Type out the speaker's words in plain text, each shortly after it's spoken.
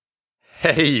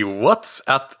Hey, what's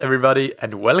up, everybody,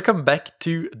 and welcome back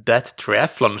to That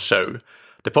Triathlon Show,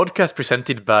 the podcast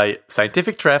presented by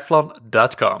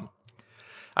scientifictriathlon.com.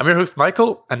 I'm your host,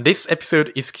 Michael, and this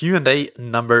episode is Q&A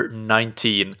number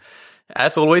 19.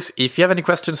 As always, if you have any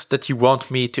questions that you want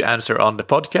me to answer on the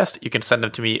podcast, you can send them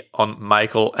to me on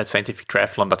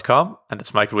michael@scientifictriathlon.com, and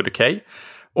that's Michael with a K,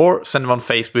 or send them on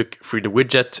Facebook through the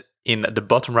widget in the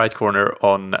bottom right corner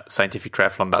on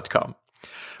scientifictriathlon.com.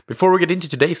 Before we get into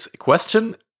today's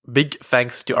question, big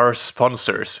thanks to our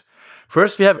sponsors.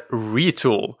 First, we have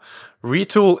Retool.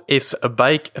 Retool is a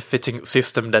bike fitting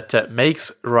system that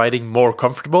makes riding more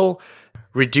comfortable,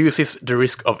 reduces the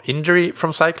risk of injury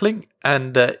from cycling,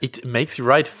 and it makes you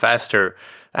ride faster.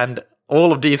 And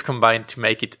all of these combine to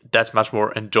make it that much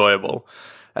more enjoyable.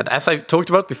 And as I've talked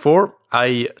about before,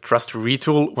 I trust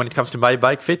Retool when it comes to my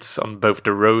bike fits on both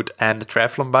the road and the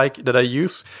triathlon bike that I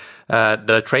use, that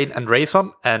I train and race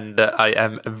on. And I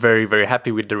am very, very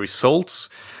happy with the results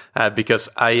because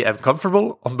I am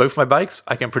comfortable on both my bikes.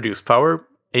 I can produce power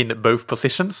in both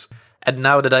positions. And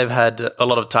now that I've had a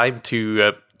lot of time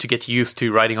to get used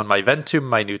to riding on my Ventum,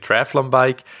 my new triathlon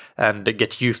bike, and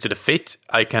get used to the fit,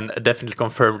 I can definitely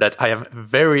confirm that I am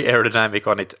very aerodynamic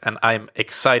on it, and I'm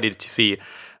excited to see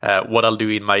what I'll do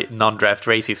in my non-draft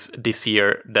races this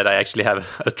year, that I actually have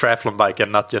a triathlon bike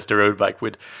and not just a road bike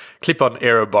with clip-on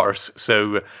aero bars.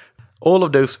 So all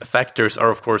of those factors are,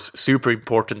 of course, super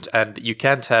important, and you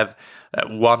can't have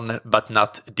one but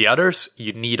not the others.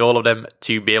 You need all of them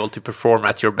to be able to perform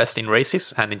at your best in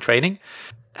races and in training.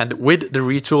 And with the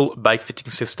Retool bike fitting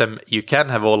system, you can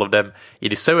have all of them.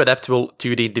 It is so adaptable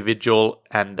to the individual,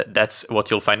 and that's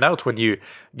what you'll find out when you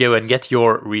go and get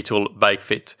your Retool bike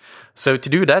fit. So to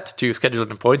do that, to schedule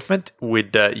an appointment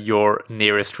with your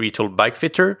nearest Retool bike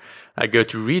fitter, go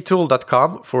to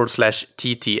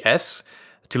retool.com/TTS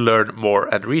to learn more.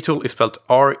 And Retool is spelled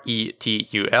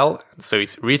RETUL, so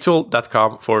it's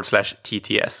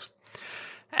retool.com/TTS.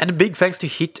 And a big thanks to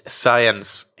HIIT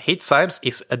Science. HIIT Science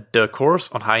is the course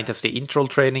on high-intensity interval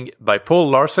training by Paul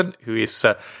Larsen, who is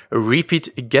a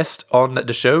repeat guest on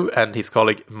the show, and his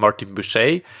colleague Martin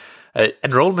Boucher.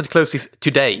 Enrollment closes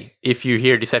today, if you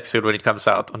hear this episode when it comes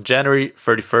out, on January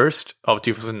 31st of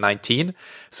 2019.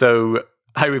 So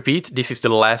I repeat, this is the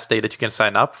last day that you can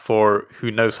sign up for who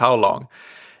knows how long.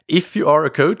 If you are a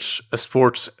coach, a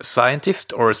sports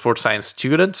scientist, or a sports science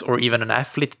student, or even an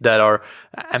athlete that are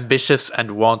ambitious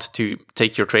and want to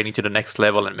take your training to the next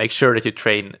level and make sure that you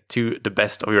train to the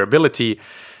best of your ability,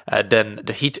 then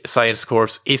the HIIT Science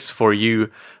course is for you.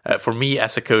 For me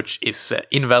as a coach, is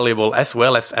invaluable, as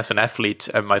well as an athlete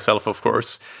myself, of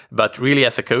course. But really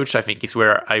as a coach, I think is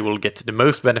where I will get the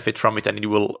most benefit from it, and it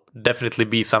will definitely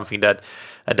be something that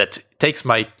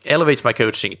elevates my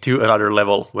coaching to another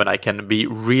level when I can be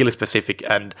really specific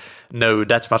and know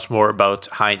that much more about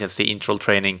high intensity interval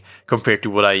training compared to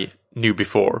what I knew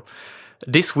before.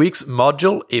 This week's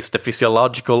module is the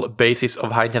physiological basis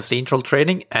of high-intensity interval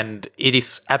training, and it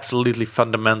is absolutely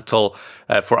fundamental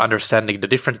for understanding the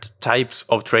different types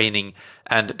of training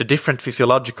and the different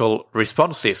physiological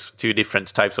responses to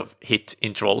different types of HIIT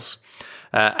intervals.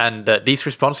 And these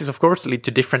responses, of course, lead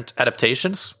to different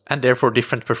adaptations and therefore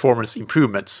different performance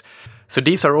improvements. So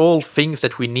these are all things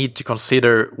that we need to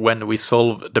consider when we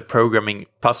solve the programming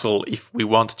puzzle if we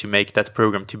want to make that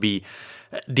program to be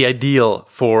the ideal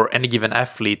for any given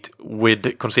athlete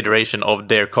with consideration of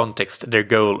their context, their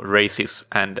goal, races,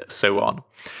 and so on.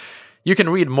 You can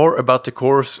read more about the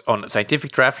course on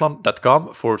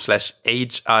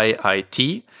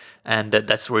scientifictriathlon.com/HIIT, and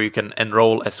that's where you can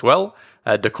enroll as well.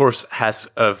 The course has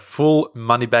a full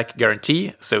money-back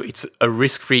guarantee, so it's a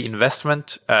risk-free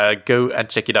investment. Go and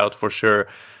check it out for sure.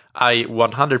 I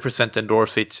 100%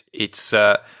 endorse it. It's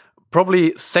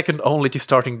probably second only to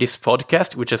starting this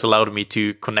podcast, which has allowed me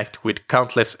to connect with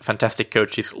countless fantastic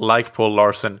coaches like Paul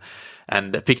Larsen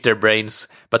and pick their brains.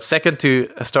 But second to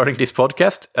starting this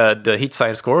podcast, the HIIT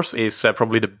Science course is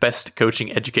probably the best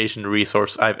coaching education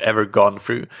resource I've ever gone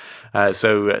through.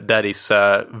 So that is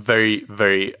very,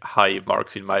 very high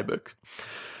marks in my book.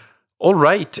 All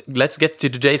right, let's get to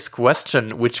today's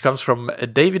question, which comes from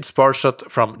David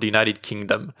Sparshot from the United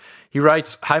Kingdom. He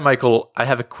writes, "Hi Michael, I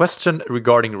have a question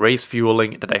regarding race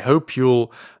fueling that I hope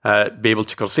you'll be able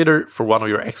to consider for one of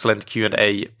your excellent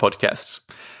Q&A podcasts.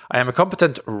 I am a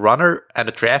competent runner and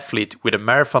a triathlete with a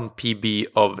marathon PB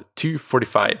of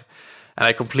 2:45, and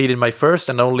I completed my first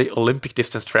and only Olympic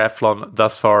distance triathlon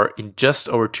thus far in just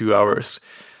over 2 hours.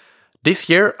 This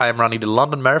year, I am running the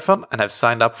London Marathon and have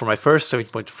signed up for my first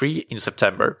 7.3 in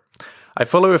September. I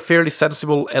follow a fairly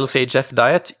sensible LCHF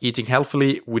diet, eating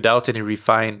healthily without any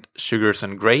refined sugars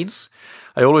and grains.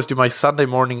 I always do my Sunday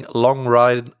morning long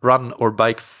run or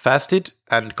bike fasted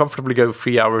and comfortably go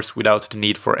 3 hours without the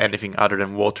need for anything other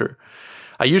than water.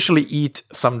 I usually eat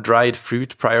some dried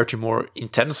fruit prior to more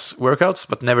intense workouts,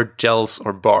 but never gels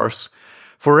or bars.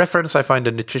 For reference, I find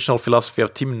the nutritional philosophy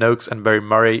of Tim Noakes and Barry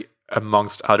Murray,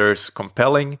 amongst others,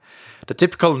 compelling. The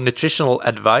typical nutritional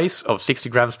advice of 60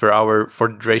 grams per hour for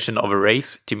the duration of a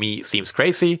race to me seems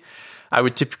crazy. I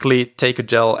would typically take a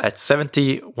gel at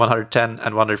 70, 110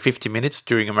 and 150 minutes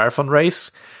during a marathon race.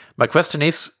 My question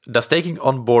is, does taking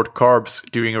on board carbs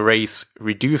during a race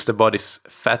reduce the body's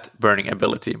fat burning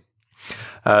ability?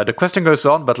 The question goes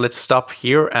on, but let's stop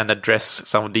here and address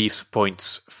some of these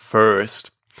points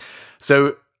first.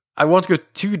 So I won't go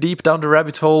too deep down the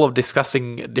rabbit hole of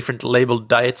discussing different labeled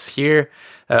diets here.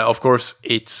 Of course,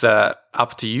 it's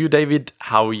up to you, David,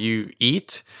 how you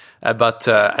eat. But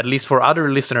at least for other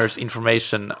listeners'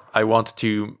 information, I want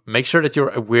to make sure that you're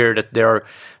aware that there are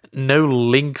no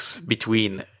links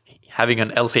between having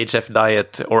an LCHF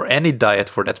diet, or any diet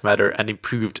for that matter, and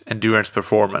improved endurance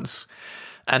performance.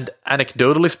 And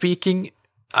anecdotally speaking,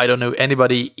 I don't know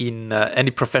anybody in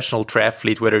any professional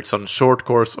triathlete, whether it's on short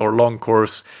course or long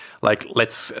course, like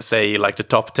let's say like the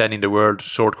top 10 in the world,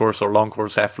 short course or long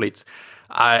course athletes.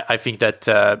 I think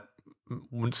that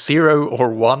 0 or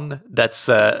 1, that's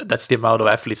the amount of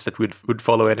athletes that would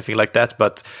follow anything like that.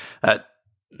 But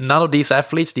none of these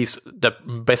athletes, the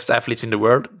best athletes in the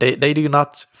world, they do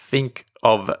not think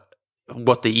of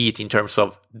what they eat in terms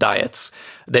of diets.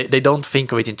 They don't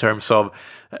think of it in terms of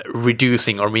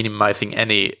reducing or minimizing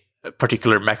any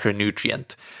particular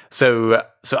macronutrient. So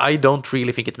I don't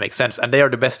really think it makes sense, and they are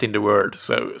the best in the world.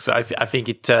 So I think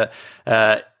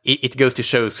it goes to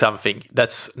show something.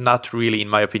 That's not really, in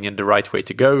my opinion, the right way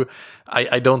to go.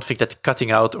 I don't think that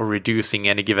cutting out or reducing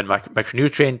any given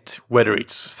macronutrient, whether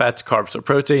it's fat, carbs, or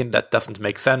protein, that doesn't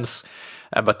make sense.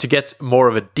 But to get more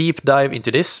of a deep dive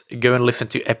into this, go and listen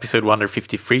to episode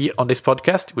 153 on this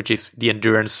podcast, which is The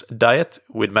Endurance Diet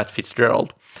with Matt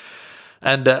Fitzgerald.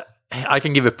 And I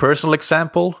can give a personal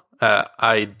example.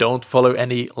 I don't follow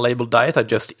any labeled diet. I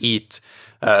just eat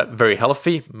very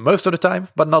healthy most of the time,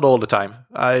 but not all the time.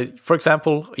 For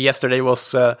example, yesterday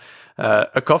was a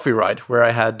coffee ride where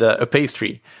I had a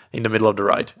pastry in the middle of the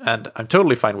ride, and I'm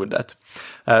totally fine with that.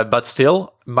 But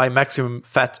still, my maximum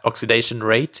fat oxidation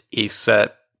rate is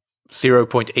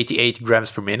 0.88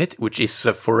 grams per minute, which is,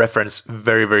 for reference,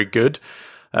 very, very good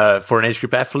for an age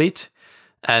group athlete.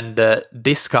 And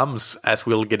this comes, as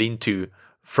we'll get into,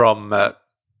 from a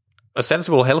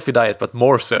sensible, healthy diet, but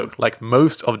more so. Like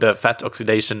most of the fat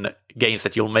oxidation gains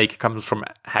that you'll make comes from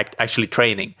actually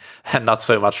training, and not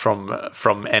so much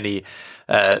from any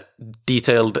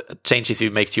detailed changes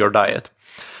you make to your diet.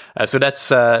 So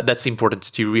that's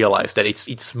important to realize, that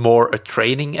it's more a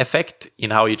training effect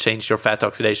in how you change your fat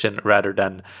oxidation rather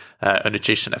than a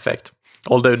nutrition effect.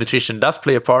 Although nutrition does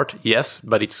play a part, yes,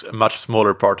 but it's a much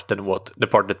smaller part than the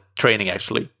part that training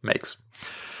actually makes.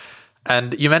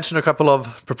 And you mentioned a couple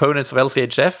of proponents of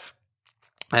LCHF,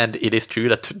 and it is true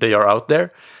that they are out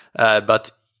there.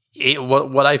 But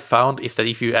what I found is that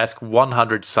if you ask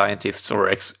 100 scientists or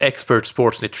expert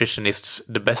sports nutritionists,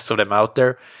 the best of them out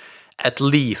there, at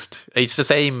least, it's the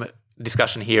same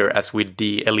discussion here as with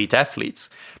the elite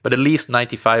athletes, but at least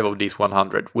 95 of these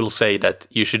 100 will say that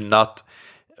you should not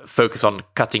focus on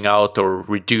cutting out or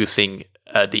reducing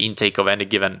the intake of any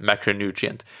given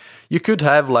macronutrient. You could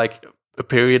have like a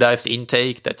periodized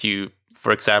intake that you,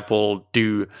 for example,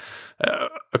 do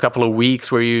a couple of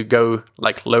weeks where you go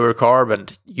like lower carb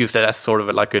and use that as sort of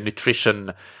like a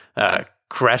nutrition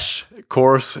crash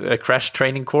course, a crash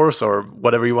training course, or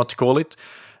whatever you want to call it.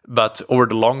 But over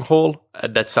the long haul,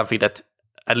 that's something that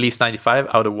at least 95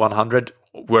 out of 100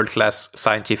 world-class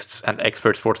scientists and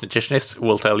expert sports nutritionists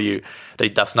will tell you that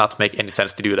it does not make any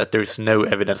sense to do that. There is no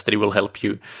evidence that it will help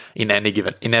you in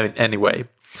any way.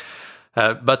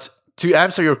 But to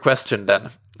answer your question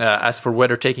then, as for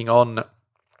whether taking on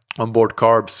board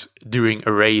carbs during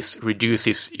a race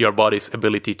reduces your body's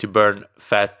ability to burn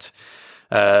fat,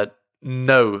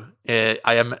 no. I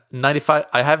am 95.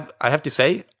 I have to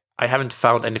say, I haven't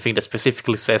found anything that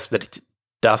specifically says that it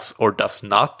does or does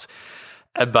not.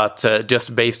 But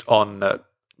just based on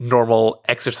normal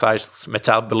exercise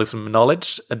metabolism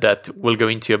knowledge that we'll go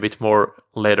into a bit more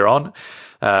later on,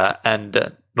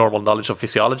 and normal knowledge of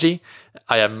physiology,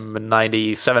 I am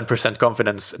 97%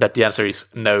 confident that the answer is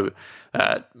no.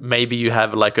 Maybe you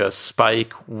have like a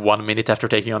spike 1 minute after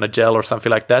taking on a gel or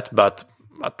something like that, but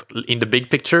in the big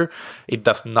picture, it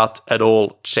does not at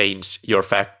all change your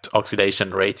fat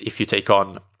oxidation rate if you take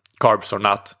on carbs or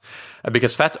not.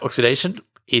 Because fat oxidation,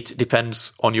 it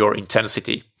depends on your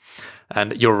intensity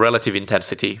and your relative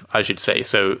intensity, I should say.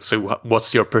 So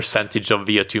what's your percentage of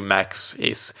VO2 max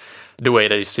is the way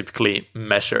that is typically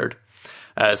measured.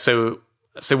 So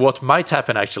what might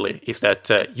happen actually is that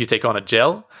you take on a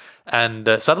gel and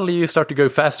suddenly you start to go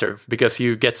faster because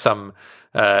you get some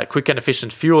quick and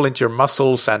efficient fuel into your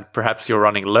muscles, and perhaps you're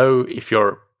running low if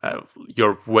you're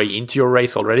way into your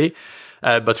race already.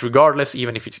 But regardless,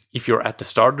 even if you're at the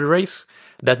start of the race,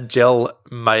 that gel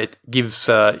might gives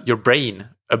your brain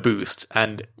a boost.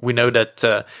 And we know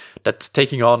that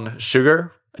taking on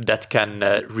sugar, that can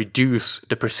reduce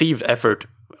the perceived effort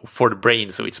for the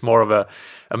brain. So it's more of a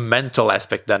mental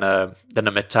aspect than a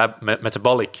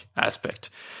metabolic aspect.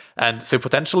 And so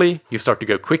potentially you start to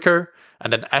go quicker.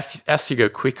 And then as you go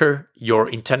quicker, your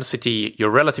intensity,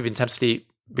 your relative intensity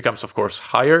becomes, of course,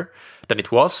 higher than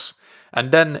it was.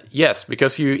 And then, yes,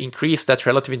 because you increase that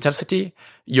relative intensity,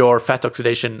 your fat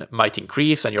oxidation might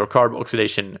increase and your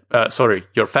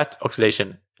your fat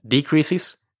oxidation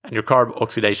decreases and your carb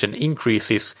oxidation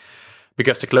increases,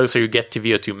 because the closer you get to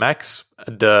VO2 max,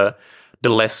 the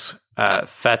less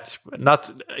fat.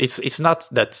 It's not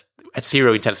that at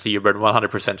zero intensity you burn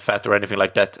 100% fat or anything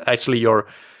like that. Actually, your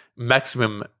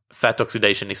maximum fat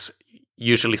oxidation is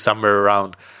usually somewhere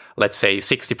around, let's say,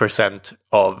 60%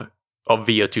 of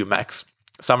VO2 max,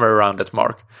 somewhere around that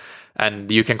mark.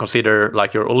 And you can consider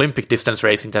like your Olympic distance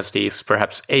race intensity is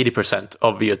perhaps 80%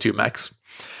 of VO2 max.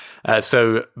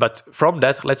 But from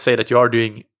that, let's say that you are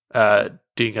doing a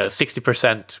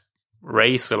 60%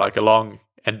 race, so like a long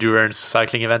endurance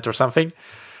cycling event or something.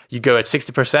 You go at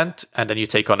 60% and then you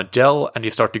take on a gel and you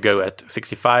start to go at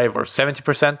 65 or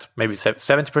 70%, maybe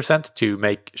 70%, to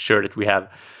make sure that we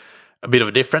have a bit of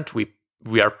a difference.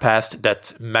 We are past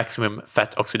that maximum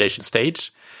fat oxidation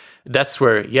stage. That's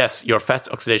where, yes, your fat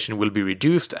oxidation will be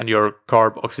reduced and your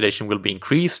carb oxidation will be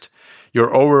increased.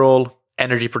 Your overall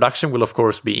energy production will, of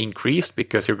course, be increased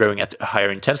because you're going at a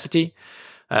higher intensity.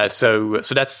 So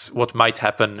that's what might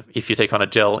happen if you take on a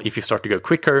gel, if you start to go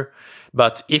quicker.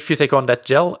 But if you take on that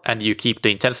gel and you keep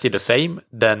the intensity the same,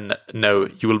 then no,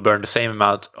 you will burn the same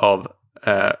amount of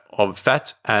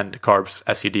fat and carbs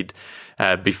as you did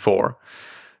before.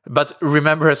 But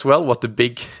remember as well what the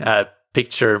big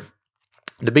picture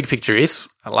is.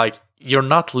 Like, you're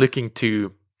not looking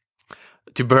to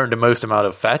burn the most amount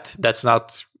of fat. That's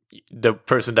not the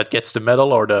person that gets the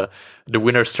medal or the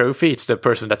winner's trophy. It's the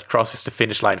person that crosses the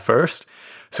finish line first.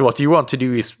 So what you want to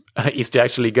do is to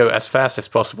actually go as fast as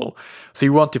possible. So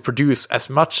you want to produce as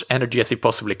much energy as you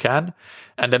possibly can,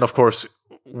 and then of course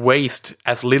waste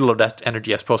as little of that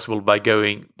energy as possible by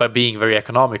being very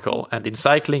economical. And in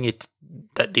cycling,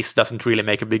 this doesn't really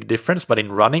make a big difference, but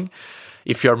in running,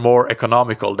 if you're more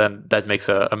economical, then that makes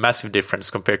a massive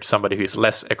difference compared to somebody who is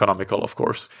less economical, of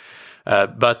course.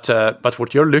 But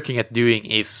what you're looking at doing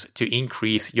is to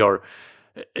increase your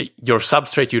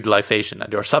substrate utilization,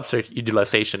 and your substrate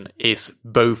utilization is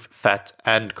both fat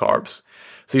and carbs.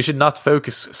 So you should not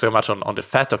focus so much on the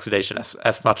fat oxidation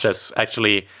as much as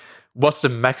actually what's the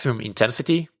maximum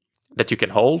intensity that you can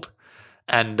hold,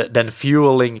 and then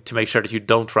fueling to make sure that you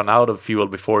don't run out of fuel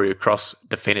before you cross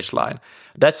the finish line.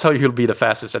 That's how you'll be the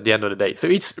fastest at the end of the day. So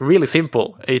it's really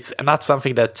simple. It's not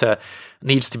something that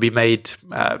needs to be made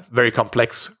very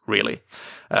complex, really.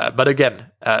 But again,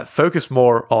 focus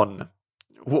more on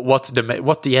what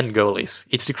the end goal is.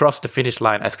 It's to cross the finish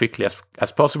line as quickly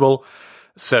as possible.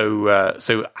 So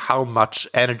how much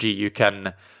energy you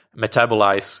can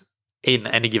metabolize in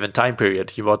any given time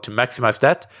period. You want to maximize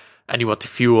that, and you want to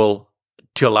fuel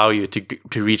to allow you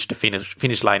to reach the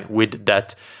finish line with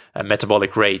that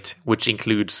metabolic rate, which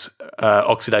includes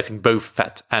oxidizing both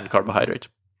fat and carbohydrate.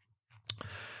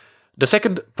 The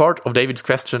second part of David's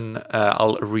question,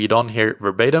 I'll read on here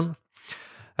verbatim.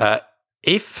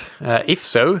 If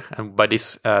so, and by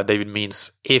this David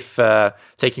means if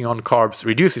taking on carbs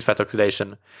reduces fat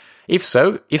oxidation, if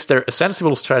so, is there a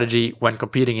sensible strategy when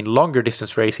competing in longer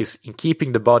distance races in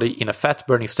keeping the body in a fat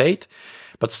burning state,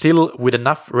 but still with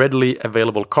enough readily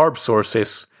available carb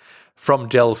sources from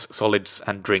gels, solids,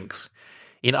 and drinks?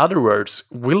 In other words,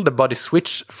 will the body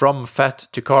switch from fat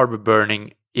to carb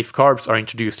burning if carbs are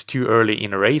introduced too early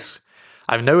in a race?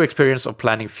 I have no experience of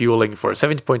planning fueling for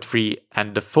 70.3,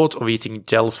 and the thought of eating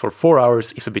gels for 4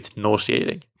 hours is a bit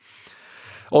nauseating.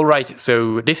 All right,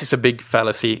 so this is a big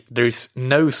fallacy. There is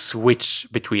no switch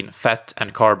between fat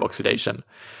and carb oxidation.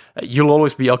 You'll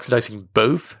always be oxidizing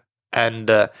both,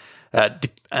 but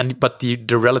the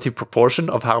relative proportion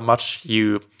of how much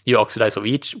you oxidize of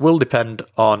each will depend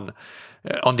on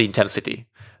the intensity.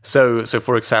 So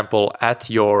for example, at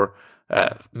your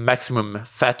maximum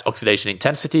fat oxidation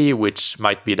intensity, which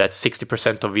might be that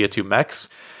 60% of VO2 max.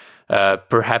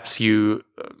 Perhaps you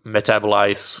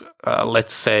metabolize,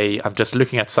 let's say, I'm just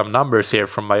looking at some numbers here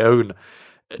from my own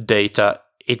data.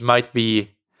 It might be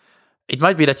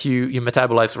that you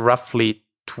metabolize roughly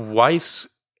twice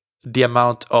the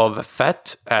amount of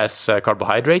fat as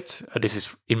carbohydrate. This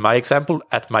is in my example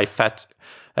at my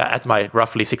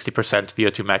roughly 60%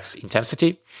 VO2 max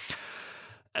intensity.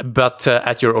 But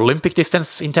at your Olympic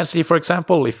distance intensity, for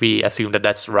example, if we assume that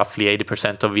that's roughly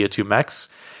 80% of VO2 max,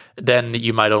 then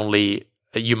you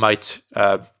might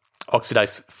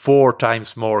oxidize 4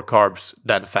 times more carbs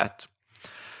than fat.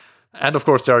 And of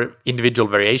course, there are individual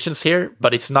variations here,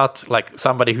 but it's not like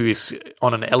somebody who is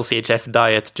on an LCHF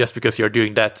diet, just because you're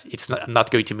doing that, it's not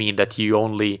going to mean that you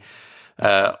only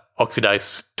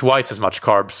oxidize twice as much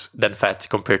carbs than fat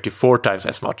compared to 4 times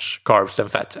as much carbs than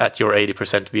fat at your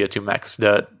 80% VO2 max.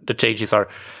 The changes are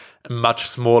much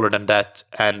smaller than that,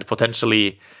 and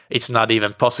potentially it's not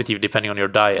even positive depending on your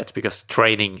diet, because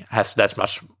training has that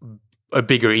much a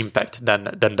bigger impact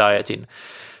than diet in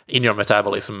your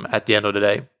metabolism at the end of the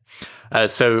day.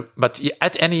 But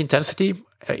at any intensity,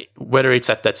 whether it's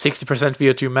at that 60%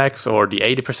 VO2 max or the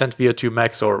 80% VO2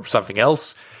 max or something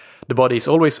else, the body is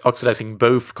always oxidizing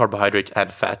both carbohydrate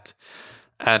and fat.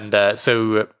 And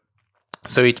so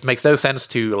it makes no sense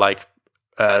to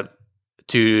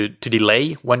to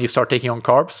delay when you start taking on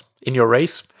carbs in your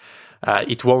race.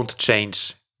 It won't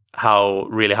change how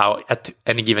at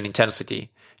any given intensity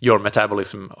your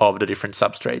metabolism of the different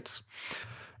substrates.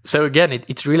 So again,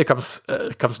 it really comes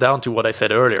down to what I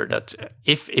said earlier, that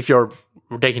if you're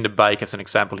taking the bike as an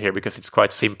example here, because it's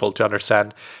quite simple to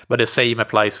understand, but the same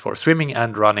applies for swimming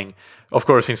and running. Of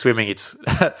course, in swimming it's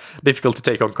difficult to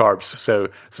take on carbs, so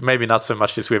maybe not so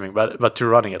much to swimming, but to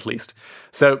running at least.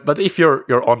 So, but if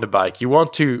you're on the bike, you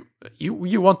want to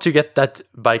get that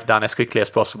bike done as quickly as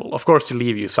possible. Of course, to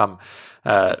leave you some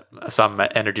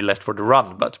energy left for the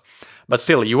run, but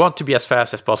still, you want to be as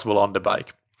fast as possible on the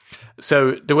bike.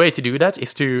 So the way to do that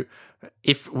is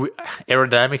if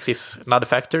aerodynamics is not a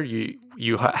factor,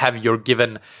 you have your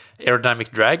given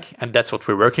aerodynamic drag, and that's what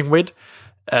we're working with.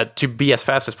 To be as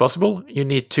fast as possible, you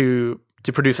need to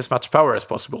produce as much power as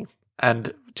possible.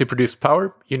 And to produce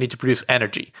power, you need to produce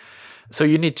energy. So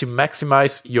you need to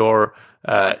maximize your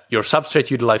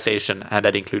substrate utilization, and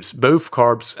that includes both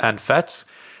carbs and fats.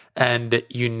 And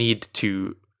you need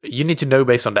to know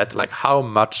based on that, like how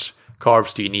much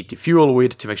carbs do you need to fuel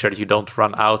with to make sure that you don't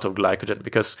run out of glycogen,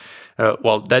 because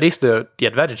that is the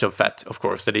advantage of fat, of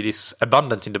course, that it is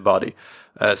abundant in the body,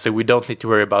 so we don't need to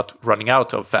worry about running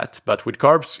out of fat, but with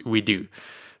carbs we do.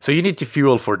 So you need to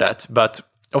fuel for that, but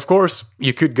of course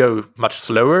you could go much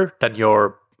slower than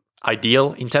your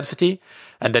ideal intensity,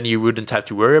 and then you wouldn't have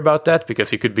to worry about that,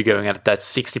 because you could be going at that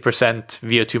 60%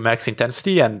 VO2 max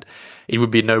intensity, and it would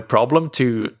be no problem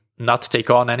to not take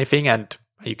on anything, and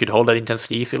you could hold that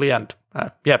intensity easily, and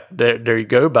there you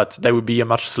go. But that would be a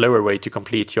much slower way to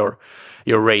complete your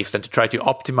race than to try to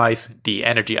optimize the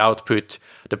energy output,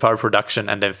 the power production,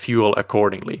 and then fuel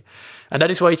accordingly. And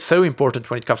that is why it's so important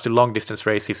when it comes to long distance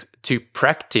races to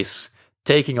practice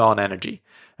taking on energy,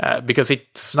 because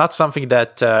it's not something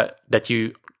that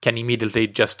you can immediately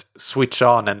just switch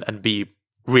on and be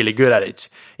really good at it.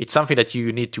 It's something that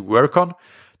you need to work on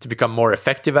to become more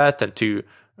effective at, and to,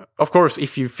 of course,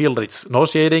 if you feel that it's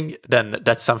nauseating, then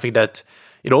that's something that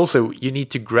you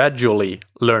need to gradually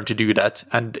learn to do that.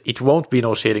 And it won't be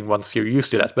nauseating once you're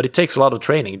used to that, but it takes a lot of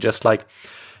training, just like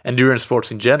endurance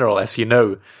sports in general, as you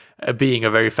know, being a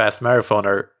very fast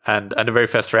marathoner and a very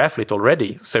fast triathlete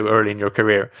already so early in your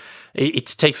career. It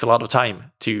takes a lot of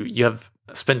time you have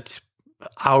spent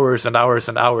hours and hours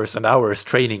and hours and hours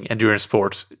training endurance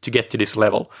sports to get to this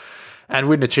level. And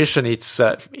with nutrition, it's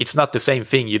not the same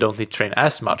thing. You don't need to train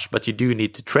as much, but you do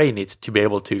need to train it to be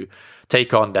able to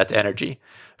take on that energy.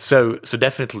 So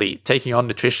definitely taking on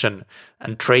nutrition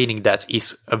and training that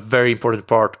is a very important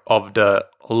part of the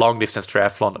long distance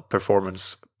triathlon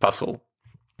performance puzzle.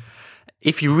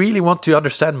 If you really want to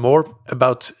understand more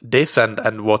about this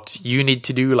and what you need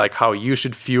to do, like how you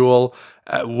should fuel,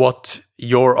 what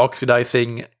you're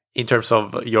oxidizing in terms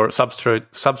of your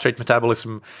substrate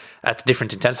metabolism at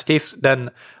different intensities, then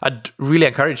I'd really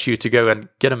encourage you to go and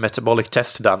get a metabolic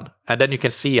test done. And then you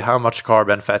can see how much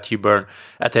carb and fat you burn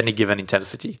at any given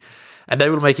intensity. And that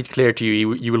will make it clear to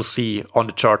you. You will see on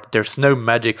the chart there's no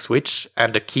magic switch,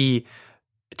 and the key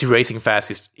to racing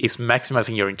fast is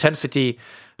maximizing your intensity,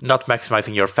 not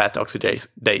maximizing your fat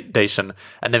oxidation,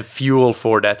 and then fuel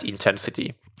for that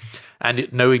intensity. and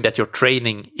knowing that your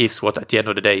training is what at the end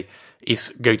of the day is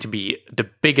going to be the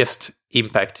biggest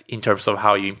impact in terms of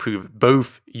how you improve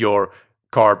both your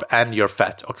carb and your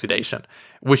fat oxidation,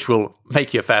 which will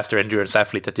make you a faster endurance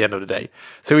athlete at the end of the day.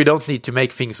 So we don't need to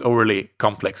make things overly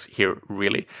complex here,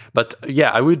 really. But yeah,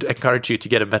 I would encourage you to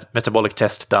get a metabolic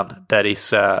test done. That is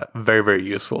very, very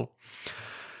useful.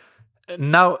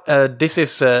 Now,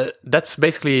 that's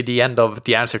basically the end of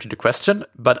the answer to the question,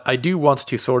 but I do want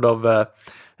to sort of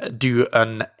do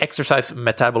an exercise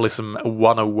metabolism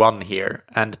 101 here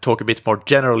and talk a bit more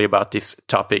generally about this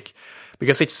topic,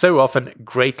 because it's so often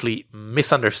greatly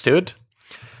misunderstood,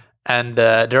 and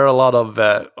there are a lot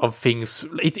of things.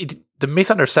 The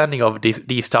misunderstanding of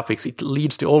these topics, it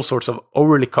leads to all sorts of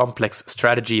overly complex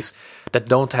strategies that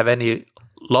don't have any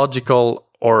logical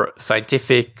or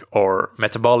scientific or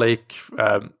metabolic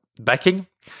backing.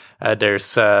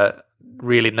 There's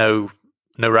really no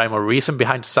rhyme or reason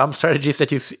behind some strategies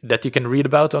that you can read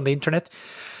about on the internet.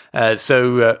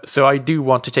 So I do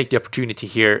want to take the opportunity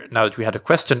here, now that we had a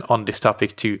question on this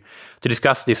topic, to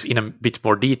discuss this in a bit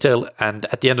more detail. And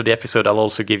at the end of the episode, I'll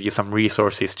also give you some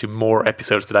resources to more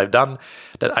episodes that I've done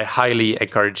that I highly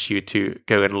encourage you to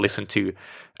go and listen to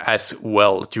as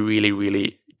well, to really,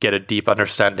 really get a deep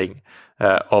understanding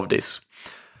of this.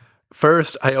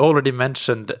 First, I already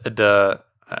mentioned the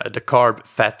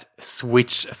carb-fat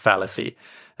switch fallacy.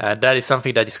 That is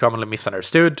something that is commonly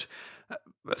misunderstood.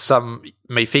 Some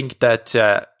may think that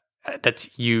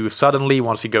you suddenly,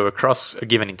 once you go across a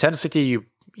given intensity,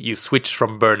 you switch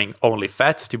from burning only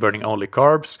fats to burning only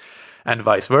carbs, and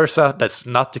vice versa. That's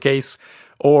not the case.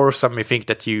 Or some may think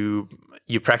that you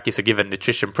practice a given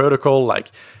nutrition protocol,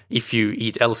 like if you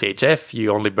eat LCHF,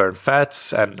 you only burn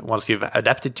fats, and once you've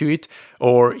adapted to it,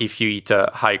 or if you eat a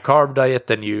high carb diet,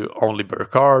 then you only burn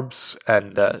carbs,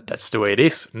 and that's the way it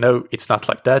is. No, it's not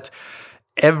like that.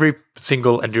 Every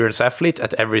single endurance athlete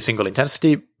at every single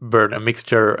intensity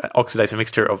oxidize a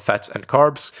mixture of fats and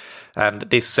carbs, and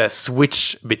this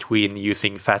switch between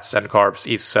using fats and carbs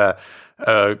is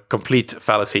a complete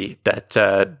fallacy. That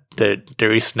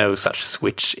there is no such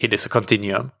switch. It is a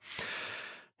continuum.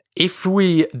 If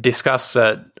we discuss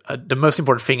the most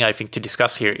important thing I think to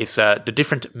discuss here is the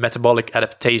different metabolic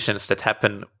adaptations that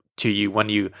happen to you when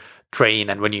you train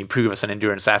and when you improve as an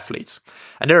endurance athlete.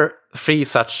 And there are three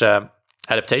such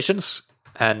adaptations,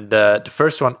 and the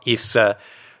first one is the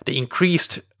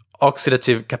increased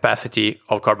oxidative capacity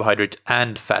of carbohydrate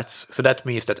and fats. So that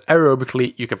means that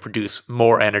aerobically you can produce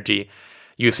more energy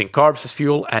using carbs as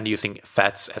fuel and using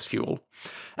fats as fuel.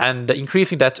 And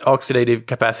increasing that oxidative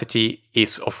capacity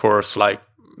is, of course, like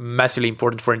massively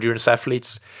important for endurance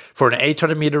athletes. For an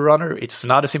 800 meter runner, it's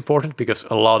not as important because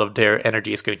a lot of their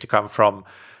energy is going to come from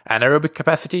anaerobic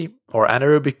capacity or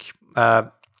anaerobic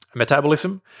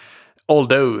metabolism.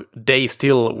 Although they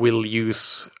still will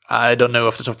use, I don't know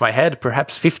off the top of my head,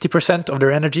 perhaps 50% of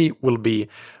their energy will be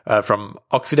from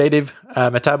oxidative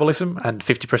metabolism and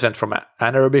 50% from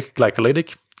anaerobic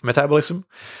glycolytic metabolism.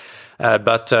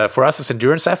 But for us as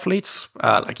endurance athletes,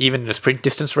 like even in a sprint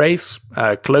distance race,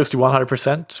 close to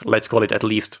 100%, let's call it at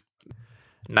least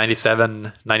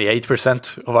 97,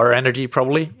 98% of our energy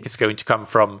probably is going to come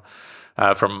from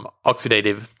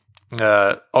oxidative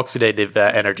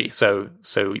energy. So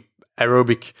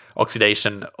aerobic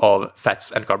oxidation of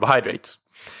fats and carbohydrates.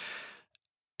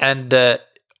 And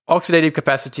oxidative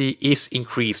capacity is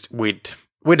increased with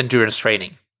endurance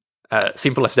training.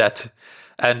 Simple as that.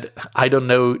 And I don't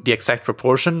know the exact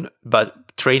proportion,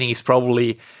 but training is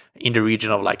probably in the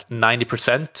region of like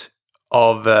 90%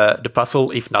 of the puzzle,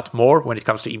 if not more, when it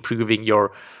comes to improving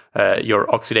your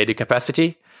oxidative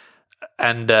capacity.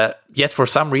 And yet, for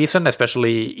some reason,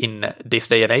 especially in this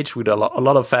day and age, with a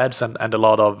lot of fads and a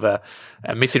lot of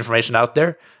misinformation out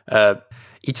there,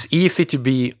 it's easy to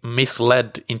be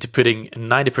misled into putting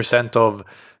 90%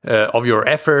 of your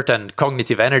effort and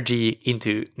cognitive energy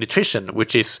into nutrition,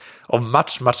 which is of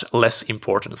much, much less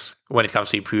importance when it comes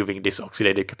to improving this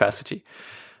oxidative capacity.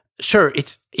 Sure,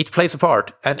 it plays a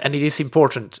part, and it is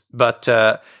important, but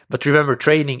remember,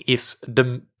 training is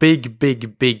the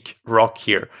big rock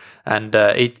here, and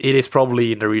it is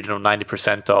probably in the region of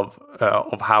 90%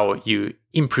 of how you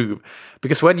improve.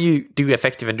 Because when you do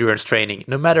effective endurance training,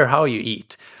 no matter how you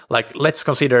eat, like let's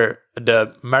consider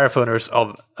the marathoners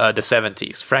of the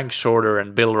 70s, Frank Shorter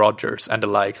and Bill Rogers and the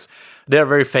likes. They are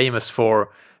very famous for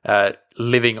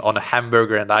living on a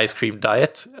hamburger and ice cream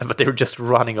diet, but they were just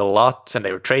running a lot and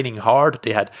they were training hard.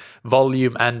 They had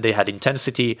volume and they had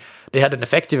intensity. They had an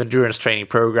effective endurance training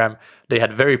program. They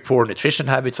had very poor nutrition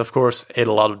habits, of course, ate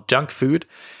a lot of junk food,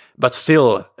 but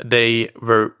still they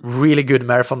were really good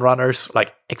marathon runners,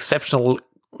 like exceptional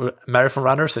marathon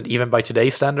runners, and even by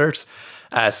today's standards,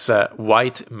 as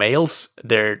white males,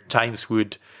 their times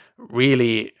would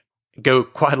really go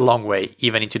quite a long way,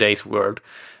 even in today's world.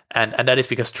 And that is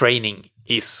because training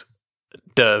is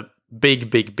the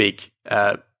big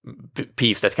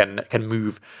piece that can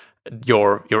move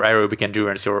your aerobic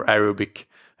endurance, your aerobic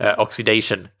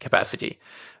oxidation capacity.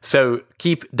 So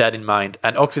keep that in mind.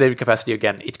 And oxidative capacity,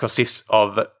 again, it consists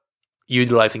of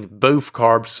utilizing both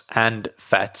carbs and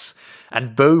fats.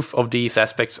 And both of these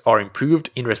aspects are improved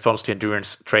in response to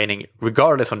endurance training,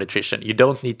 regardless of nutrition. You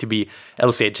don't need to be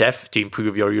LCHF to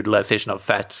improve your utilization of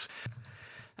fats.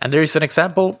 And there is an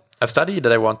example, a study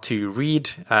that I want to read,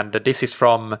 and this is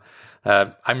from,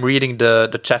 I'm reading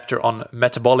the chapter on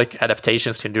metabolic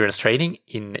adaptations to endurance training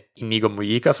in Inigo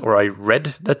Mujica's, or I read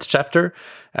that chapter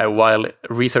while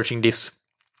researching this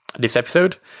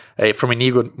episode from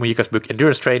Inigo Mujica's book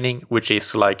Endurance Training, which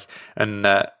is like an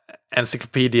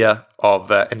encyclopedia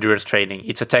of endurance training.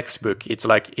 It's a textbook. It's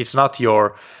not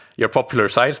your popular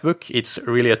science book. It's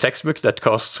really a textbook that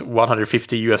costs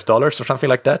 $150 or something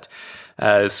like that.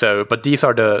 But these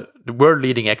are the world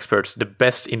leading experts, the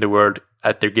best in the world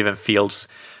at their given fields,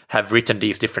 have written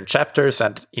these different chapters,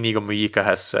 and Inigo Mujica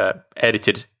has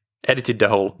edited the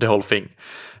whole thing.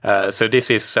 So this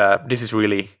is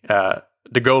really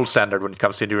the gold standard when it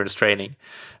comes to endurance training,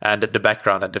 and the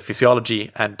background and the physiology.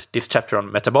 And this chapter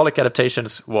on metabolic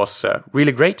adaptations was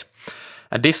really great.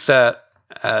 And this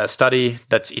study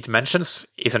that it mentions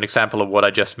is an example of what I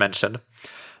just mentioned.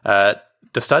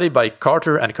 The study by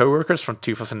Carter and co-workers from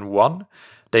 2001,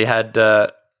 they had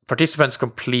participants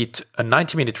complete a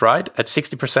 90-minute ride at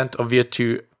 60% of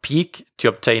VO2 peak to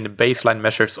obtain baseline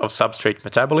measures of substrate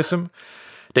metabolism.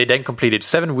 They then completed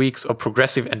 7 weeks of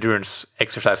progressive endurance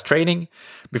exercise training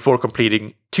before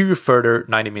completing 2 further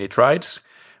 90-minute rides,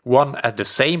 one at the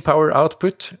same power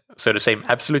output, so the same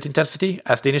absolute intensity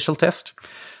as the initial test,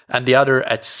 and the other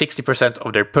at 60%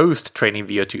 of their post-training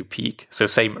VO2 peak, so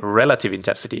same relative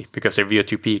intensity because their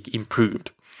VO2 peak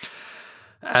improved.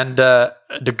 And the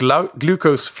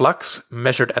glucose flux,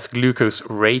 measured as glucose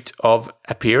rate of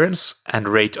appearance and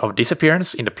rate of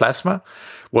disappearance in the plasma,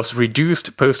 was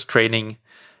reduced post-training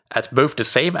at both the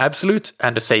same absolute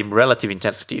and the same relative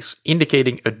intensities,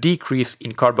 indicating a decrease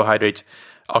in carbohydrate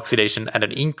oxidation and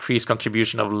an increased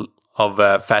contribution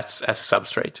of fats as a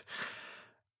substrate.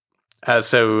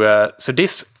 So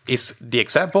this is the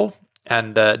example,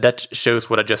 and that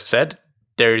shows what I just said.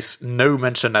 There is no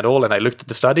mention at all, and I looked at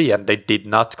the study, and they did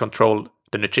not control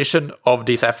the nutrition of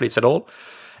these athletes at all.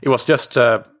 It was just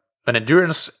an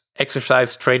endurance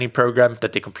exercise training program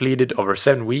that they completed over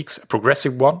 7 weeks, a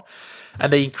progressive one,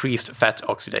 and they increased fat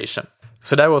oxidation.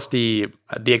 So that was the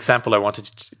example I wanted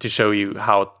to show you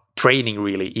how training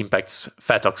really impacts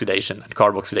fat oxidation and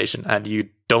carb oxidation, and you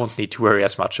don't need to worry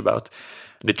as much about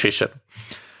nutrition.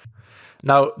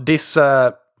 Now, this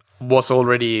was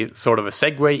already sort of a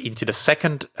segue into the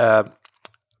second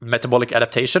metabolic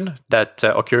adaptation that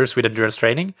occurs with endurance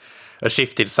training, a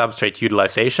shift in substrate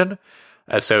utilization.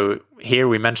 So here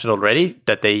we mentioned already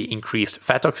that they increased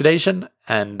fat oxidation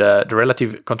and the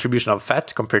relative contribution of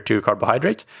fat compared to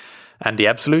carbohydrate, and the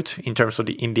absolute, in terms of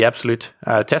in the absolute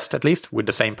test at least, with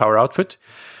the same power output.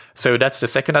 So that's the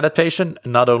second adaptation.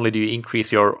 Not only do you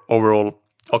increase your overall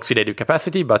oxidative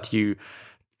capacity, but you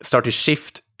start to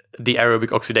shift the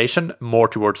aerobic oxidation more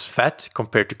towards fat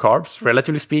compared to carbs,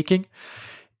 relatively speaking.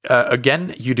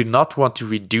 Again, you do not want to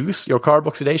reduce your carb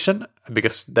oxidation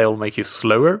because they'll make you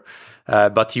slower,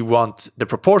 but you want the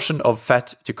proportion of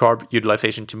fat to carb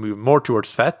utilization to move more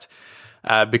towards fat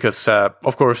because,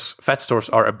 of course, fat stores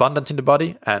are abundant in the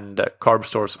body and carb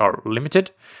stores are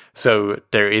limited. So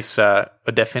there is a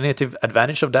definitive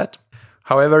advantage of that.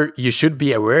 However, you should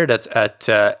be aware that at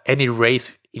any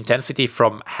race intensity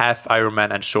from half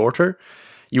Ironman and shorter,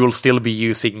 you will still be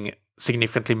using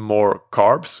significantly more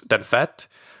carbs than fat.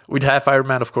 With half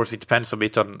Ironman, of course, it depends a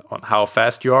bit on how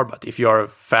fast you are, but if you are a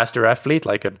faster athlete,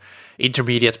 like an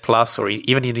intermediate plus or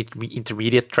even an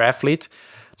intermediate triathlete,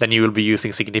 then you will be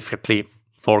using significantly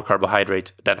more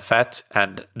carbohydrate than fat.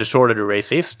 And the shorter the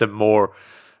race is, the more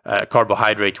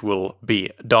carbohydrate will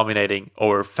be dominating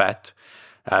over fat.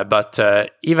 But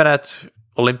even at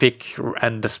Olympic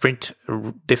and the sprint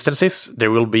distances,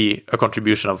 there will be a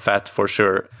contribution of fat for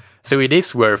sure. So it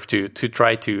is worth to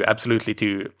try to absolutely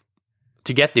to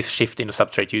get this shift in the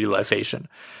substrate utilization.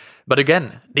 But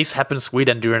again, this happens with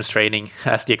endurance training,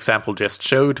 as the example just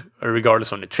showed,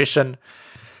 regardless of nutrition.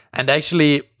 And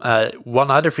actually, one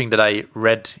other thing that I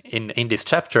read in this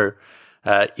chapter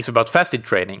is about fasted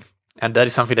training. And that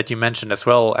is something that you mentioned as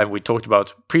well, and we talked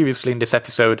about previously in this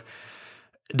episode.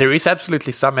 There is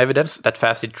absolutely some evidence that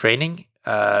fasted training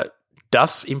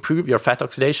does improve your fat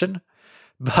oxidation.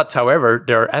 But however,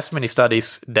 there are as many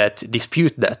studies that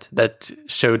dispute that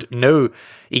showed no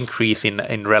increase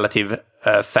in relative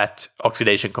fat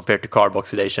oxidation compared to carb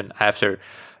oxidation after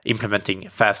implementing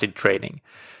fasted training.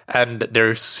 And there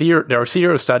are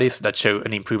zero studies that show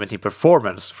an improvement in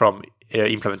performance from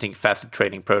implementing fasted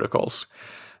training protocols.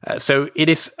 So it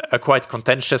is a quite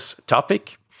contentious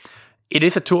topic. It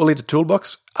is a tool in the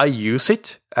toolbox. I use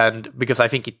it, and because I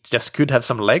think it just could have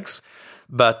some legs.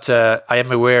 But I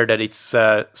am aware that it's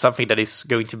something that is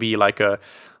going to be like a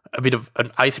bit of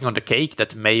an icing on the cake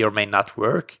that may or may not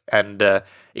work. And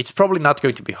it's probably not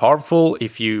going to be harmful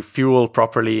if you fuel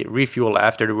properly, refuel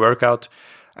after the workout,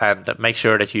 and make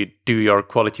sure that you do your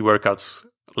quality workouts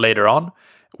later on.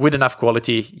 With enough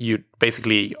quality, you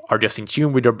basically are just in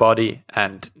tune with your body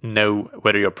and know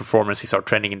whether your performances are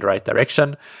trending in the right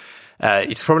direction.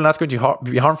 It's probably not going to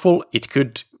be harmful. It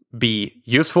could be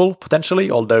useful, potentially,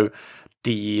 although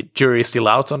the jury is still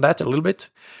out on that a little bit.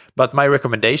 But my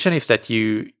recommendation is that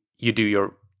you do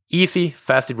your easy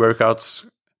fasted workouts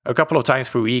a couple of times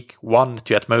per week, 1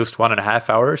 to at most 1.5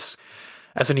 hours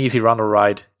as an easy run or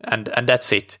ride. And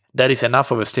that's it. That is enough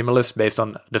of a stimulus based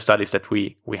on the studies that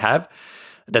we have,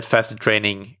 that fasted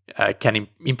training can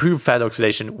improve fat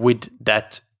oxidation with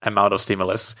that amount of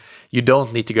stimulus. You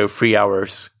don't need to go 3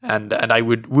 hours, and I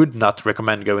would not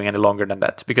recommend going any longer than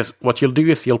that, because what you'll do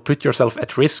is you'll put yourself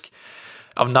at risk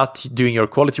of not doing your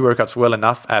quality workouts well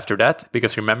enough after that.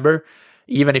 Because remember,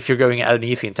 even if you're going at an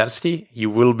easy intensity, you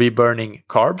will be burning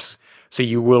carbs, so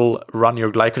you will run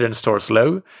your glycogen stores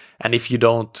low, and if you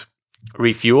don't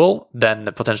refuel, then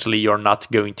potentially you're not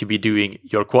going to be doing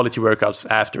your quality workouts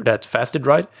after that fasted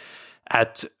ride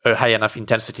at a high enough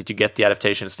intensity to get the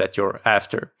adaptations that you're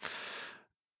after.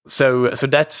 So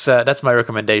that's my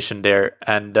recommendation there.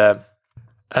 And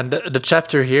the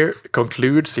chapter here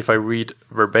concludes, if I read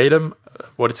verbatim,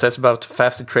 what it says about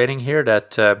fasted training here,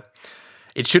 that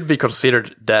it should be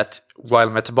considered that while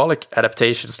metabolic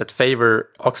adaptations that favor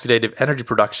oxidative energy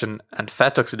production and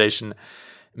fat oxidation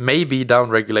may be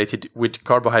downregulated with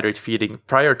carbohydrate feeding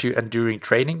prior to and during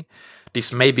training,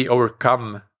 this may be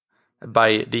overcome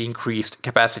by the increased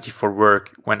capacity for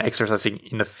work when exercising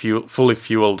in a fully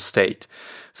fueled state.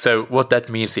 So what that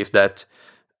means is that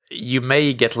you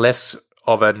may get less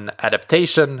of an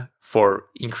adaptation for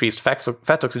increased fat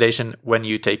oxidation when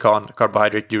you take on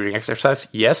carbohydrate during exercise,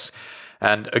 yes.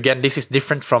 And again, this is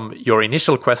different from your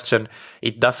initial question.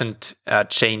 It doesn't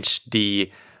change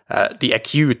the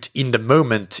acute in the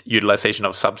moment utilization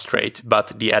of substrate,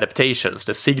 but the adaptations,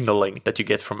 the signaling that you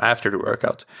get from after the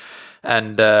workout.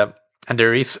 And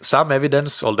there is some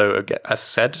evidence, although again, as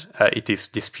said, it is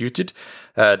disputed,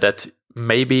 that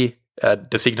maybe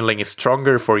the signaling is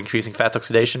stronger for increasing fat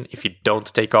oxidation if you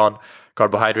don't take on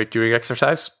carbohydrate during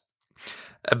exercise.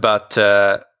 But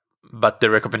the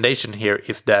recommendation here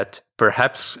is that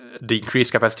perhaps the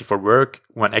increased capacity for work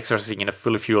when exercising in a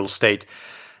fully fueled state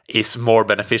is more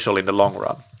beneficial in the long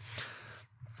run.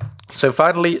 So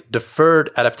finally, the third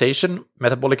adaptation,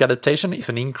 metabolic adaptation, is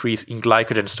an increase in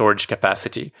glycogen storage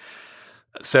capacity.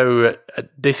 So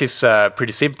this is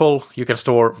pretty simple. You can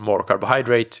store more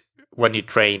carbohydrate when you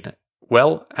train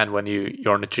well and when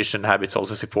your nutrition habits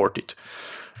also support it.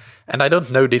 And I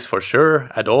don't know this for sure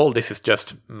at all. This is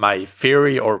just my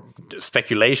theory or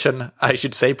speculation, I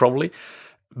should say, probably.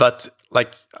 But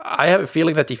like, I have a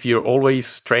feeling that if you're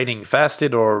always training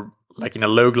fasted or like in a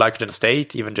low glycogen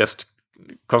state, even just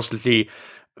constantly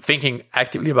thinking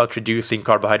actively about reducing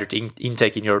carbohydrate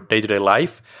intake in your day-to-day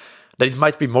life, that it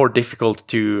might be more difficult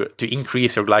to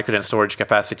increase your glycogen storage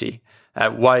capacity.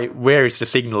 Where is the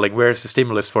signaling? Where is the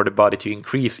stimulus for the body to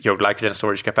increase your glycogen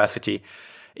storage capacity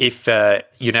if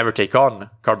you never take on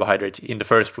carbohydrate in the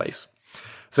first place?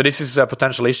 So this is a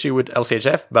potential issue with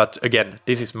LCHF, but again,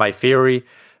 this is my theory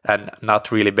and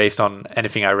not really based on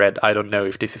anything I read. I don't know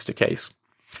if this is the case.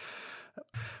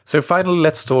 So finally,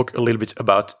 let's talk a little bit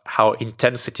about how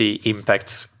intensity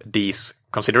impacts these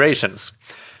considerations.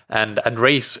 And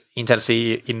race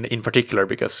intensity in particular,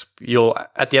 because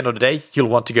at the end of the day, you'll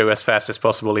want to go as fast as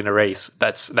possible in a race.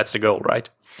 That's the goal, right?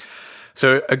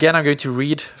 So again, I'm going to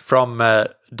read from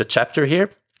the chapter here,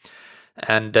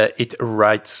 and it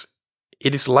writes,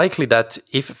 "It is likely that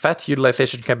if fat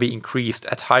utilization can be increased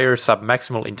at higher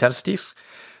submaximal intensities,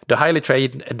 the highly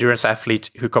trained endurance athlete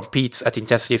who competes at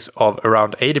intensities of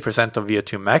around 80% of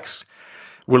VO2 max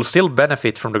will still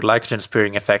benefit from the glycogen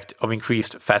sparing effect of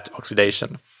increased fat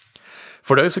oxidation.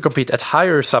 For those who compete at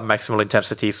higher submaximal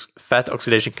intensities, fat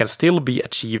oxidation can still be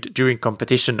achieved during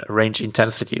competition range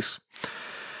intensities.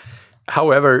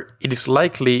 However, it is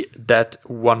likely that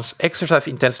once exercise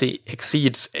intensity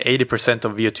exceeds 80%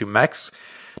 of VO2 max,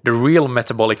 The real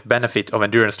metabolic benefit of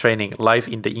endurance training lies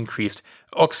in the increased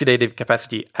oxidative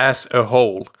capacity as a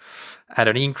whole and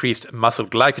an increased muscle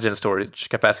glycogen storage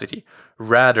capacity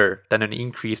rather than an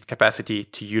increased capacity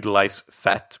to utilize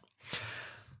fat.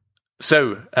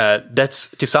 So that's,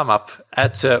 to sum up,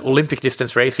 at Olympic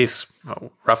distance races,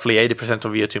 roughly 80%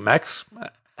 of VO2 max,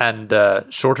 and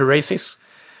shorter races,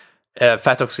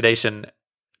 fat oxidation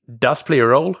does play a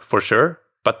role for sure,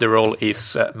 but the role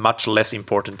is much less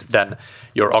important than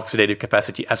your oxidative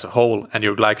capacity as a whole and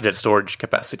your glycogen storage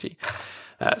capacity.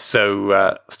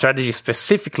 So strategy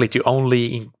specifically to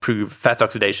only improve fat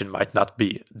oxidation might not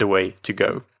be the way to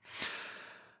go.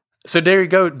 So there you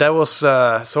go. That was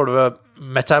sort of a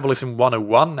Metabolism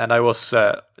 101, and I was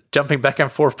jumping back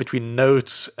and forth between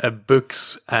notes,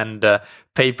 books, and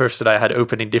papers that I had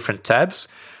open in different tabs.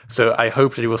 So I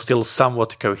hope that it was still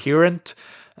somewhat coherent,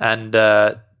 and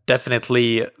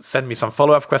definitely send me some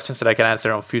follow-up questions that I can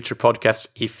answer on future podcasts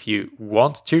if you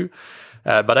want to.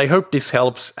 But I hope this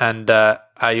helps, and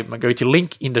I'm going to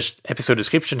link in the episode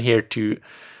description here to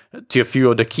a few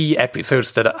of the key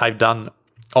episodes that I've done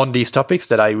on these topics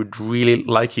that I would really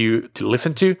like you to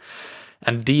listen to.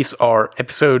 And these are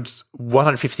episodes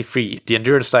 153, The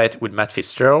Endurance Diet with Matt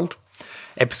Fitzgerald,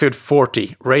 episode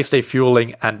 40, Race Day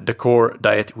Fueling and the Core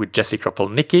Diet with Jesse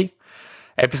Kropelnicki,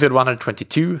 episode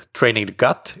 122, Training the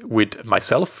Gut with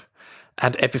myself,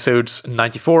 and episodes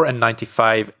 94 and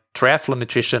 95, Triathlon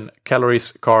Nutrition,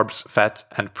 Calories, Carbs, Fat,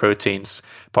 and Proteins,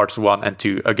 parts 1 and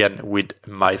 2, again with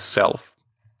myself.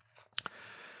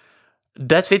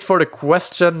 That's it for the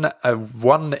question.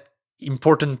 One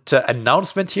important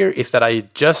announcement here is that I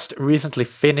just recently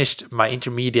finished my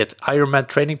intermediate Ironman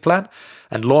training plan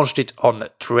and launched it on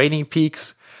Training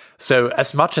Peaks. So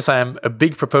as much as I am a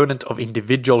big proponent of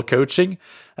individual coaching,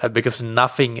 because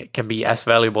nothing can be as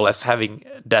valuable as having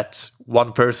that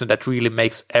one person that really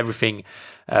makes everything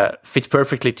fit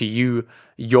perfectly to you,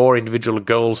 your individual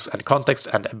goals and context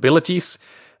and abilities,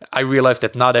 I realized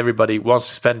that not everybody wants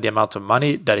to spend the amount of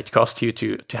money that it costs you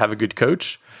to have a good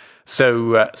coach.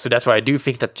 So that's why I do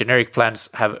think that generic plans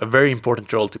have a very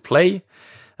important role to play,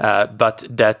 but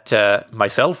that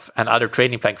myself and other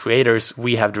training plan creators,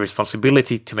 we have the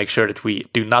responsibility to make sure that we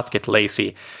do not get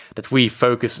lazy, that we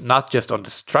focus not just on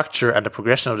the structure and the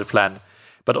progression of the plan,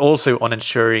 but also on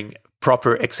ensuring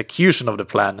proper execution of the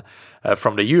plan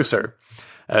from the user.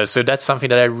 So that's something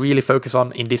that I really focus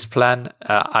on in this plan.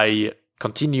 I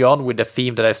continue on with the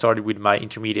theme that I started with my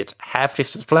intermediate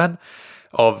half-distance plan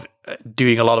of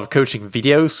doing a lot of coaching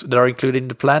videos that are included in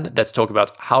the plan that talk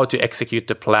about how to execute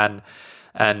the plan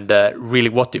and really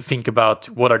what to think about,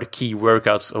 what are the key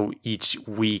workouts of each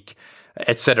week,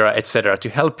 etc., to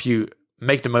help you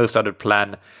make the most out of the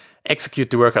plan,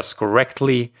 execute the workouts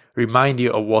correctly, remind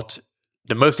you of what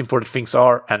the most important things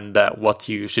are and what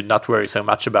you should not worry so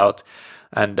much about,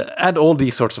 and all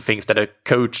these sorts of things that a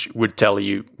coach would tell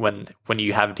you when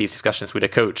you have these discussions with a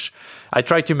coach. I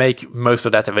try to make most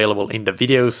of that available in the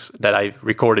videos that I've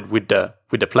recorded with the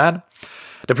plan.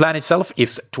 The plan itself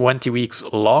is 20 weeks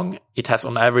long. It has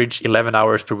on average 11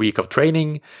 hours per week of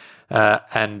training,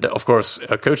 and of course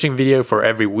a coaching video for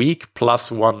every week,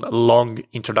 plus one long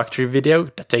introductory video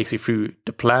that takes you through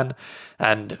the plan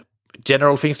and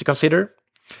general things to consider.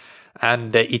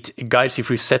 And it guides you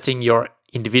through setting your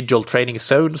individual training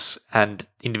zones and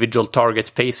individual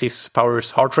target paces,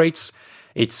 powers, heart rates.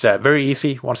 It's very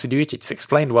easy once you do it. It's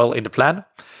explained well in the plan.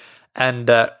 And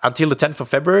until the 10th of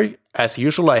February, as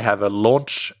usual, I have a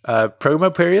launch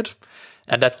promo period.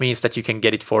 And that means that you can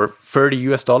get it for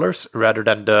 $30 rather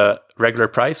than the regular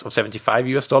price of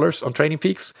 $75 on Training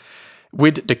Peaks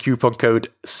with the coupon code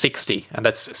 60. And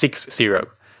that's 60,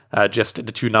 just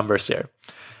the two numbers there.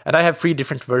 And I have 3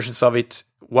 different versions of it.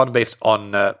 One based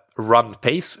on run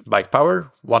pace, bike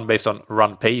power, one based on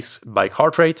run pace, bike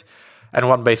heart rate, and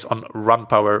one based on run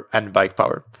power and bike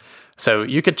power. So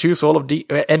you can choose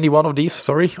any one of these,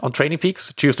 on Training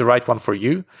Peaks. Choose the right one for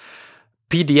you.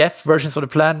 PDF versions of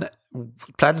the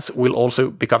plans will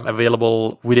also become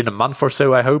available within a month or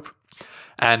so, I hope.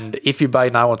 And if you buy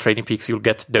now on Training Peaks, you'll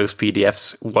get those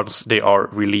PDFs once they are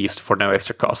released for no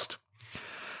extra cost.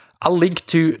 I'll link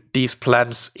to these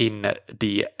plans in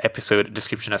the episode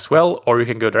description as well, or you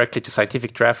can go directly to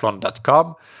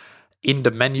scientifictriathlon.com. In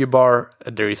the menu bar,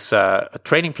 there is a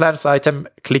training plans item.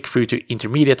 Click through to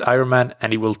Intermediate Ironman,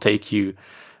 and it will take you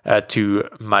to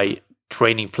my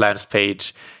training plans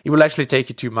page. It will actually take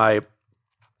you to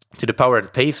the power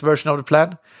and pace version of the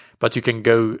plan, but you can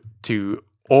go to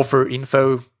offer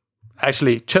info.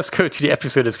 Actually, just go to the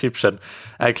episode description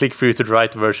and click through to the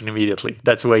right version immediately.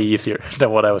 That's way easier than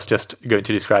what I was just going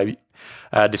to describe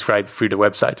through the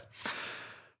website.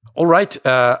 All right,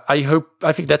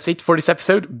 I think that's it for this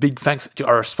episode. Big thanks to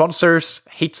our sponsors,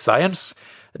 HIIT Science.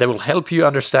 They will help you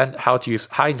understand how to use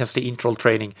high-intensity interval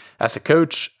training as a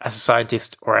coach, as a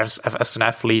scientist, or as an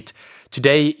athlete.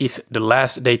 Today is the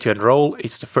last day to enroll.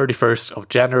 It's the 31st of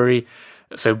January,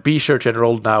 so be sure to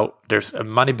enroll now. There's a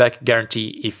money-back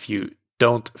guarantee if you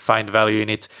don't find value in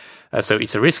it, so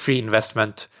it's a risk-free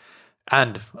investment.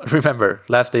 And remember,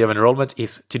 last day of enrollment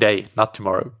is today, not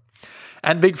tomorrow.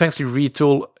 And big thanks to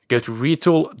Retool. Go to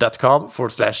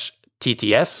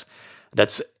retool.com/TTS.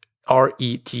 That's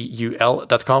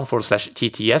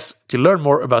retul.com/TTS to learn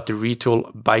more about the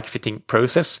Retool bike fitting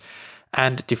process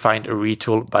and to find a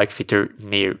Retool bike fitter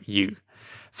near you.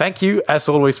 Thank you, as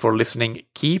always, for listening.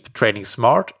 Keep training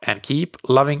smart and keep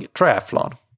loving triathlon.